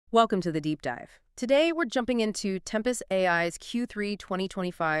Welcome to the deep dive. Today, we're jumping into Tempus AI's Q3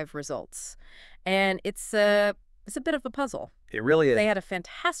 2025 results. And it's a bit of a puzzle. It really is. They had a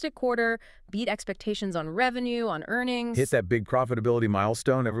fantastic quarter, beat expectations on revenue, on earnings. Hit that big profitability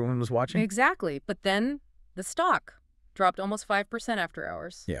milestone everyone was watching? Exactly. But then the stock dropped almost 5% after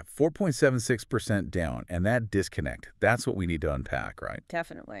hours. Yeah, 4.76% down, and that disconnect, that's what we need to unpack, right?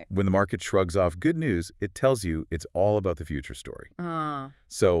 Definitely. When the market shrugs off good news, it tells you it's all about the future story.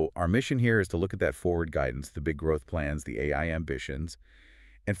 So our mission here is to look at that forward guidance, the big growth plans, the AI ambitions,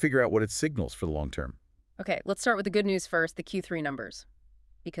 and figure out what it signals for the long term. Okay, let's start with the good news first, the Q3 numbers,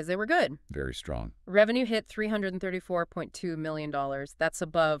 because they were good. Very strong. Revenue hit $334.2 million. That's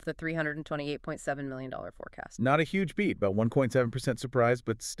above the $328.7 million forecast. Not a huge beat, about 1.7% surprise,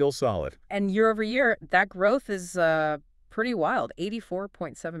 but still solid. And year over year, that growth is pretty wild,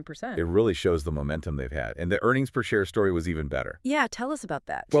 84.7%. It really shows the momentum they've had. And the earnings per share story was even better. Yeah, tell us about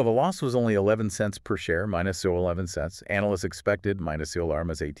that. Well, the loss was only 11 cents per share, minus the 11 cents. Analysts expected, minus the alarm,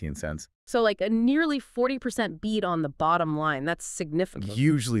 18 cents. So like a nearly 40% beat on the bottom line. That's significant.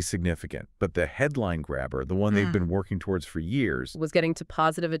 Hugely significant. But the headline grabber, the one they've been working towards for years, was getting to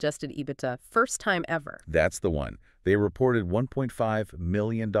positive Adjusted EBITDA, first time ever. That's the one. They reported $1.5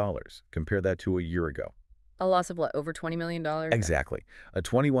 million. Compare that to a year ago. A loss of what, over $20 million? Exactly. A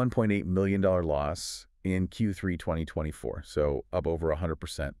 $21.8 million loss in Q3 2024. So up over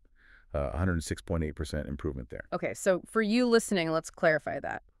 100%, 106.8% improvement there. Okay, so for you listening, let's clarify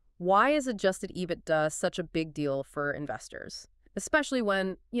that. Why is Adjusted EBITDA such a big deal for investors? Especially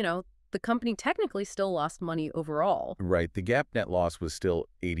when, the company technically still lost money overall. Right. The GAAP net loss was still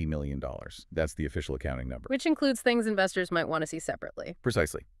 $80 million. That's the official accounting number. Which includes things investors might want to see separately.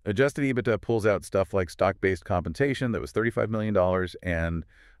 Precisely. Adjusted EBITDA pulls out stuff like stock-based compensation that was $35 million and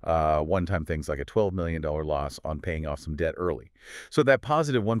one-time things like a $12 million loss on paying off some debt early. So that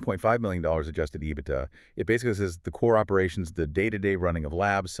positive $1.5 million Adjusted EBITDA, it basically says the core operations, the day-to-day running of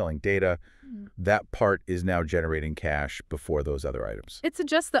labs, selling data, that part is now generating cash before those other items. It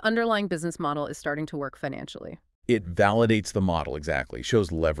suggests the underlying business model is starting to work financially. It validates the model, exactly.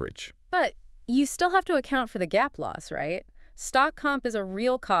 Shows leverage. But you still have to account for the GAAP loss, right? Stock comp is a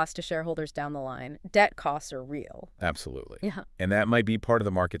real cost to shareholders down the line. Debt costs are real. Absolutely. Yeah. And that might be part of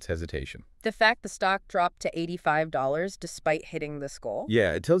the market's hesitation. The fact the stock dropped to $85 despite hitting this goal?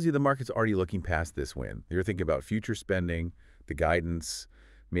 Yeah, it tells you the market's already looking past this win. They're thinking about future spending, the guidance,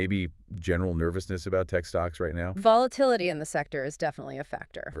 maybe general nervousness about tech stocks right now. Volatility in the sector is definitely a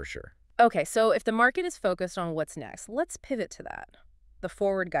factor. For sure. Okay, so if the market is focused on what's next, let's pivot to that. The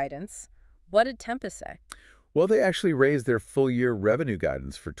forward guidance. What did Tempus say? Well, they actually raised their full-year revenue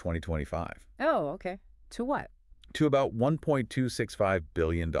guidance for 2025. Oh, okay. To what? To about $1.265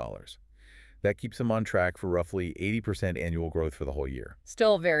 billion. That keeps them on track for roughly 80% annual growth for the whole year.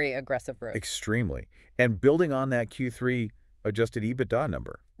 Still very aggressive growth. Extremely. And building on that Q3 Adjusted EBITDA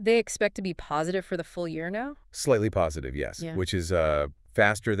number. They expect to be positive for the full year now? Slightly positive, yes, which is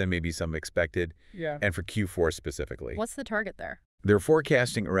faster than maybe some expected, and for Q4 specifically. What's the target there? They're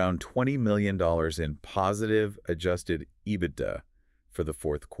forecasting around $20 million in positive Adjusted EBITDA for the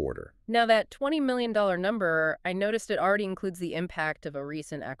fourth quarter. Now, that $20 million number, I noticed it already includes the impact of a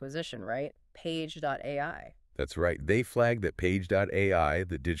recent acquisition, right? Paige.AI. That's right. They flagged that Paige.AI,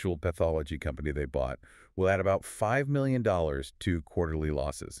 the digital pathology company they bought, will add about $5 million to quarterly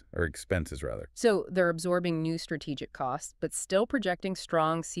losses, or expenses, rather. So they're absorbing new strategic costs, but still projecting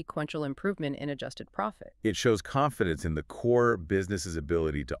strong sequential improvement in adjusted profit. It shows confidence in the core business's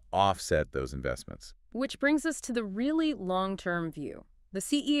ability to offset those investments. Which brings us to the really long-term view. The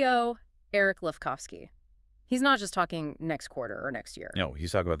CEO, Eric Lefkofsky. He's not just talking next quarter or next year. No,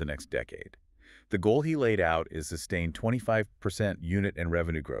 he's talking about the next decade. The goal he laid out is sustained 25% unit and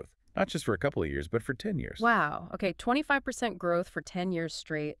revenue growth. Not just for a couple of years, but for 10 years. Wow. Okay, 25% growth for 10 years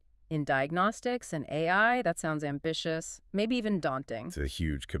straight in diagnostics and AI. That sounds ambitious, maybe even daunting. It's a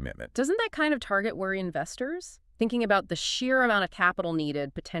huge commitment. Doesn't that kind of target worry investors? Thinking about the sheer amount of capital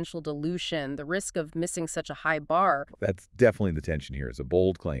needed, potential dilution, the risk of missing such a high bar. That's definitely the tension here. It's a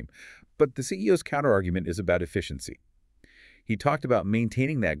bold claim. But the CEO's counterargument is about efficiency. He talked about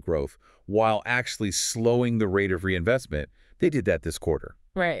maintaining that growth while actually slowing the rate of reinvestment. They did that this quarter.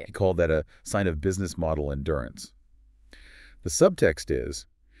 Right. He called that a sign of business model endurance. The subtext is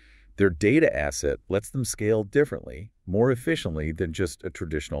their data asset lets them scale differently, more efficiently than just a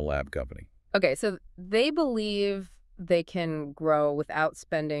traditional lab company. Okay, so they believe they can grow without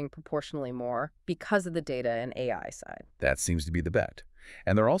spending proportionally more because of the data and AI side. That seems to be the bet.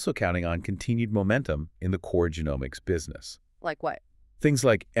 And they're also counting on continued momentum in the core genomics business. Like what? Things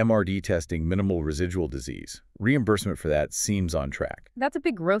like MRD testing, minimal residual disease. Reimbursement for that seems on track. That's a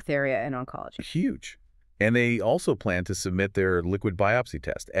big growth area in oncology. Huge. And they also plan to submit their liquid biopsy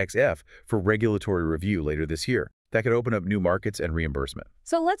test, XF, for regulatory review later this year. That could open up new markets and reimbursement.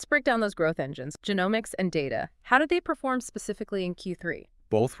 So let's break down those growth engines, genomics and data. How did they perform specifically in Q3?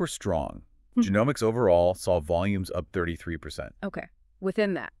 Both were strong. Genomics overall saw volumes up 33%. Okay,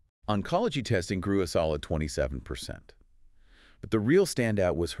 within that. Oncology testing grew a solid 27%. But the real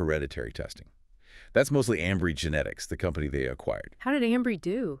standout was hereditary testing. That's mostly Ambry Genetics, the company they acquired. How did Ambry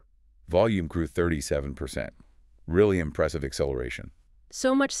do? Volume grew 37%. Really impressive acceleration.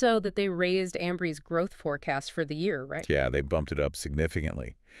 So much so that they raised Ambry's growth forecast for the year, right? Yeah, they bumped it up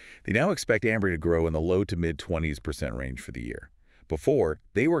significantly. They now expect Ambry to grow in the low to mid-20s% range for the year. Before,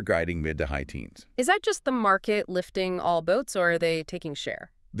 they were guiding mid to high teens. Is that just the market lifting all boats, or are they taking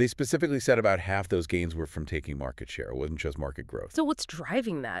share? They specifically said about half those gains were from taking market share. It wasn't just market growth. So what's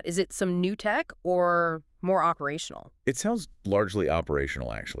driving that? Is it some new tech or more operational? It sounds largely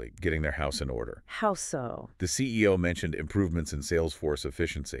operational, actually, getting their house in order. How so? The CEO mentioned improvements in sales force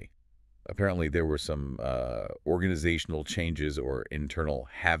efficiency. Apparently, there were some organizational changes or internal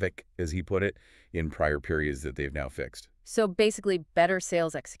havoc, as he put it, in prior periods that they've now fixed. So basically better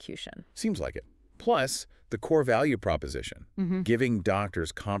sales execution. Seems like it. Plus, the core value proposition, giving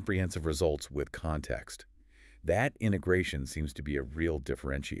doctors comprehensive results with context. That integration seems to be a real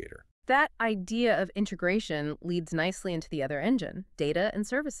differentiator. That idea of integration leads nicely into the other engine, data and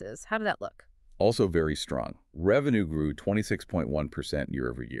services. How did that look? Also very strong. Revenue grew 26.1% year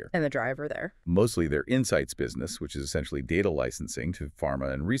over year. And the driver there? Mostly their insights business, which is essentially data licensing to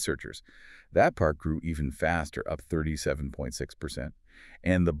pharma and researchers. That part grew even faster, up 37.6%.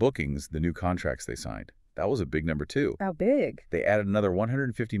 And the bookings, the new contracts they signed, that was a big number too. How big? They added another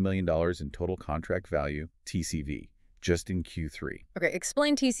 $150 million in total contract value, TCV, just in Q3. Okay,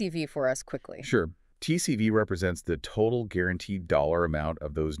 explain TCV for us quickly. Sure. TCV represents the total guaranteed dollar amount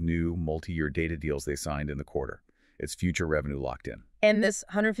of those new multi-year data deals they signed in the quarter. It's future revenue locked in. And this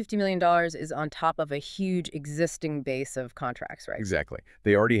 $150 million is on top of a huge existing base of contracts, right? Exactly.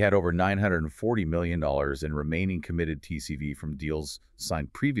 They already had over $940 million in remaining committed TCV from deals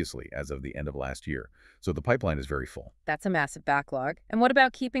signed previously as of the end of last year. So the pipeline is very full. That's a massive backlog. And what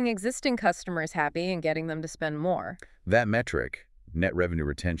about keeping existing customers happy and getting them to spend more? That metric, net revenue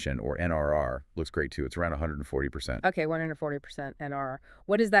retention, or NRR, looks great too. It's around 140%. Okay, 140% NRR.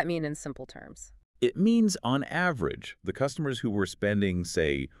 What does that mean in simple terms? It means, on average, the customers who were spending,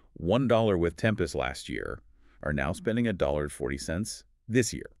 say, $1 with Tempus last year are now spending $1.40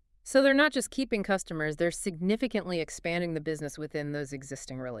 this year. So they're not just keeping customers, they're significantly expanding the business within those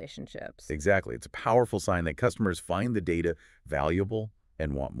existing relationships. Exactly. It's a powerful sign that customers find the data valuable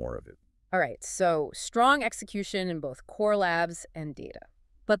and want more of it. All right, so strong execution in both core labs and data.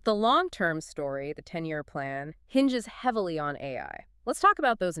 But the long-term story, the 10-year plan, hinges heavily on AI. Let's talk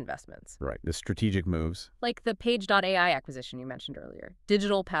about those investments. Right. The strategic moves. Like the Paige.AI acquisition you mentioned earlier.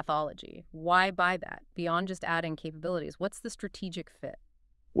 Digital pathology. Why buy that? Beyond just adding capabilities, what's the strategic fit?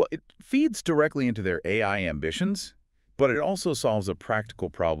 Well, it feeds directly into their AI ambitions, but it also solves a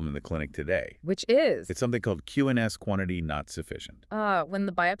practical problem in the clinic today. Which is? It's something called QNS quantity not sufficient. When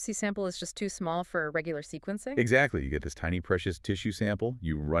the biopsy sample is just too small for regular sequencing? Exactly. You get this tiny precious tissue sample,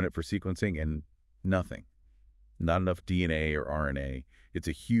 you run it for sequencing, and nothing. Not enough DNA or RNA. It's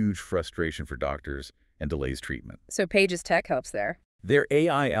a huge frustration for doctors and delays treatment. So Paige's tech helps there. Their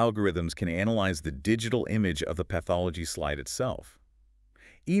AI algorithms can analyze the digital image of the pathology slide itself.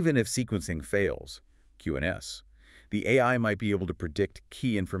 Even if sequencing fails, QNS, the AI might be able to predict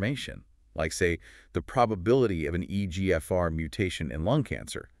key information, like, say, the probability of an EGFR mutation in lung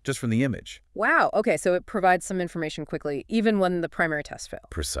cancer, just from the image. Wow, okay, so it provides some information quickly, even when the primary test failed.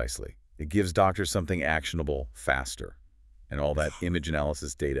 Precisely. It gives doctors something actionable faster. And all that image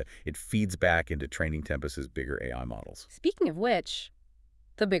analysis data, it feeds back into training Tempus's bigger AI models. Speaking of which,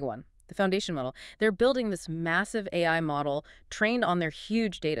 the big one, the foundation model, they're building this massive AI model trained on their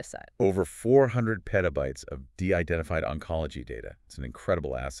huge data set. Over 400 petabytes of de-identified oncology data. It's an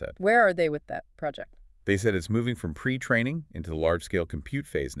incredible asset. Where are they with that project? They said it's moving from pre-training into the large-scale compute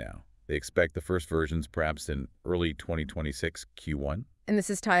phase now. They expect the first versions perhaps in early 2026 Q1. And this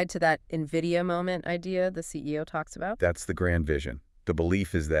is tied to that NVIDIA moment idea the CEO talks about? That's the grand vision. The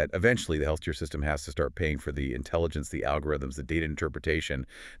belief is that eventually the healthcare system has to start paying for the intelligence, the algorithms, the data interpretation,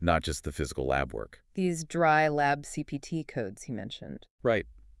 not just the physical lab work. These dry lab CPT codes he mentioned. Right.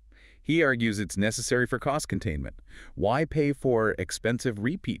 He argues it's necessary for cost containment. Why pay for expensive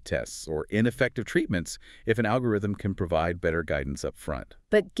repeat tests or ineffective treatments if an algorithm can provide better guidance up front?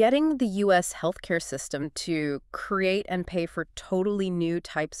 But getting the U.S. healthcare system to create and pay for totally new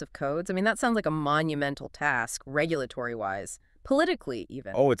types of codes, I mean, that sounds like a monumental task, regulatory-wise, politically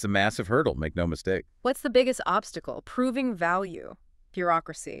even. Oh, it's a massive hurdle, make no mistake. What's the biggest obstacle? Proving value.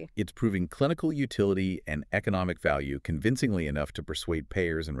 Bureaucracy. It's proving clinical utility and economic value convincingly enough to persuade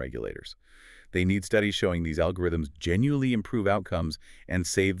payers and regulators. They need studies showing these algorithms genuinely improve outcomes and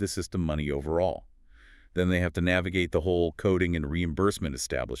save the system money overall. Then they have to navigate the whole coding and reimbursement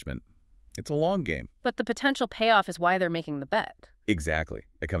establishment. It's a long game. But the potential payoff is why they're making the bet. Exactly.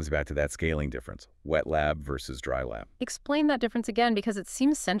 It comes back to that scaling difference, wet lab versus dry lab. Explain that difference again because it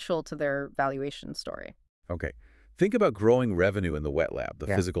seems central to their valuation story. Okay. Think about growing revenue in the wet lab, the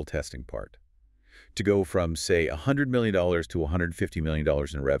Yeah. physical testing part. To go from, say, $100 million to $150 million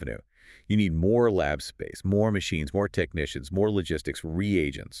in revenue, you need more lab space, more machines, more technicians, more logistics,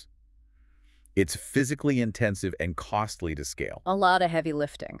 reagents. It's physically intensive and costly to scale. A lot of heavy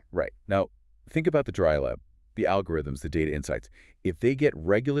lifting. Right. Now, think about the dry lab, the algorithms, the data insights. If they get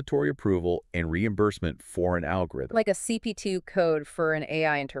regulatory approval and reimbursement for an algorithm. Like a CP2 code for an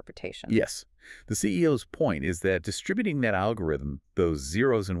AI interpretation. Yes. The CEO's point is that distributing that algorithm, those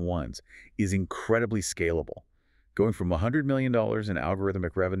zeros and ones, is incredibly scalable. Going from $100 million in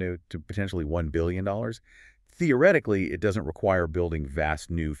algorithmic revenue to potentially $1 billion, theoretically, it doesn't require building vast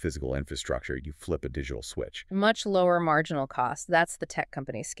new physical infrastructure. You flip a digital switch. Much lower marginal cost. That's the tech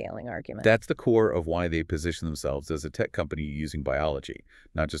company scaling argument. That's the core of why they position themselves as a tech company using biology,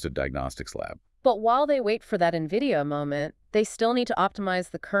 not just a diagnostics lab. But while they wait for that NVIDIA moment, they still need to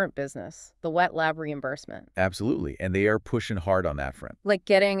optimize the current business, the wet lab reimbursement. Absolutely, and they are pushing hard on that front. Like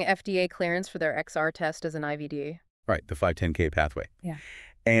getting FDA clearance for their XR test as an IVD. Right, the 510(k) pathway. Yeah.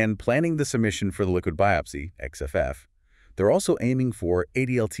 And planning the submission for the liquid biopsy, XFF. They're also aiming for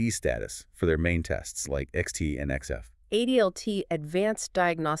ADLT status for their main tests like XT and XF. ADLT, Advanced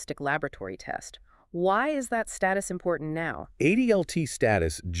Diagnostic Laboratory Test. Why is that status important now? ADLT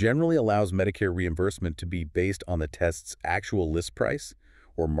status generally allows Medicare reimbursement to be based on the test's actual list price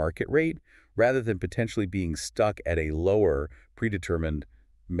or market rate, rather than potentially being stuck at a lower predetermined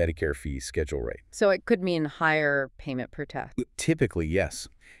Medicare fee schedule rate. So it could mean higher payment per test. Typically, yes.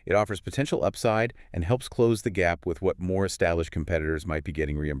 It offers potential upside and helps close the gap with what more established competitors might be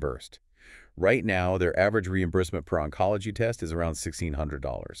getting reimbursed. Right now, their average reimbursement per oncology test is around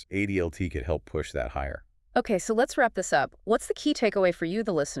 $1,600. ADLT could help push that higher. Okay, so let's wrap this up. What's the key takeaway for you,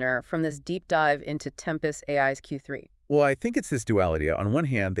 the listener, from this deep dive into Tempus AI's Q3? Well, I think it's this duality. On one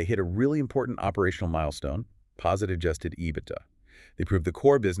hand, they hit a really important operational milestone, positive Adjusted EBITDA. They prove the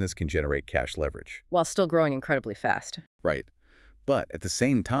core business can generate cash leverage. While still growing incredibly fast. Right. But at the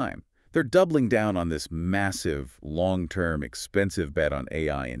same time, they're doubling down on this massive, long-term, expensive bet on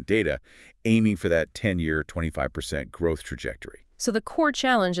AI and data, aiming for that 10-year, 25% growth trajectory. So the core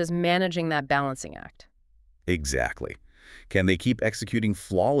challenge is managing that balancing act. Exactly. Can they keep executing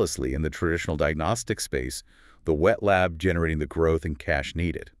flawlessly in the traditional diagnostic space, the wet lab generating the growth and cash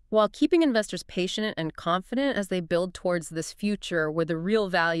needed? While keeping investors patient and confident as they build towards this future where the real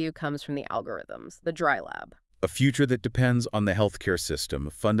value comes from the algorithms, the dry lab. A future that depends on the healthcare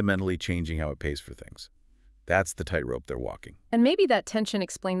system fundamentally changing how it pays for things. That's the tightrope they're walking. And maybe that tension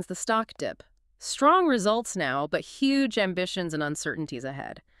explains the stock dip. Strong results now, but huge ambitions and uncertainties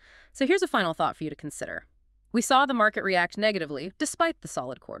ahead. So here's a final thought for you to consider. We saw the market react negatively, despite the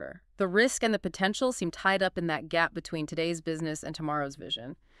solid quarter. The risk and the potential seem tied up in that gap between today's business and tomorrow's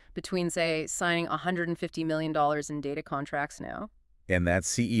vision. Between, say, signing $150 million in data contracts now. And that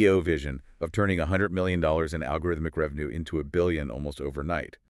CEO vision of turning $100 million in algorithmic revenue into $1 billion almost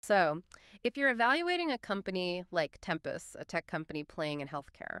overnight. So, if you're evaluating a company like Tempus, a tech company playing in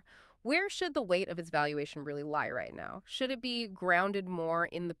healthcare, where should the weight of its valuation really lie right now? Should it be grounded more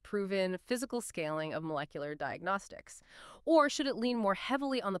in the proven physical scaling of molecular diagnostics? Or should it lean more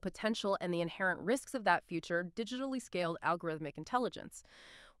heavily on the potential and the inherent risks of that future digitally scaled algorithmic intelligence?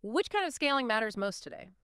 Which kind of scaling matters most today?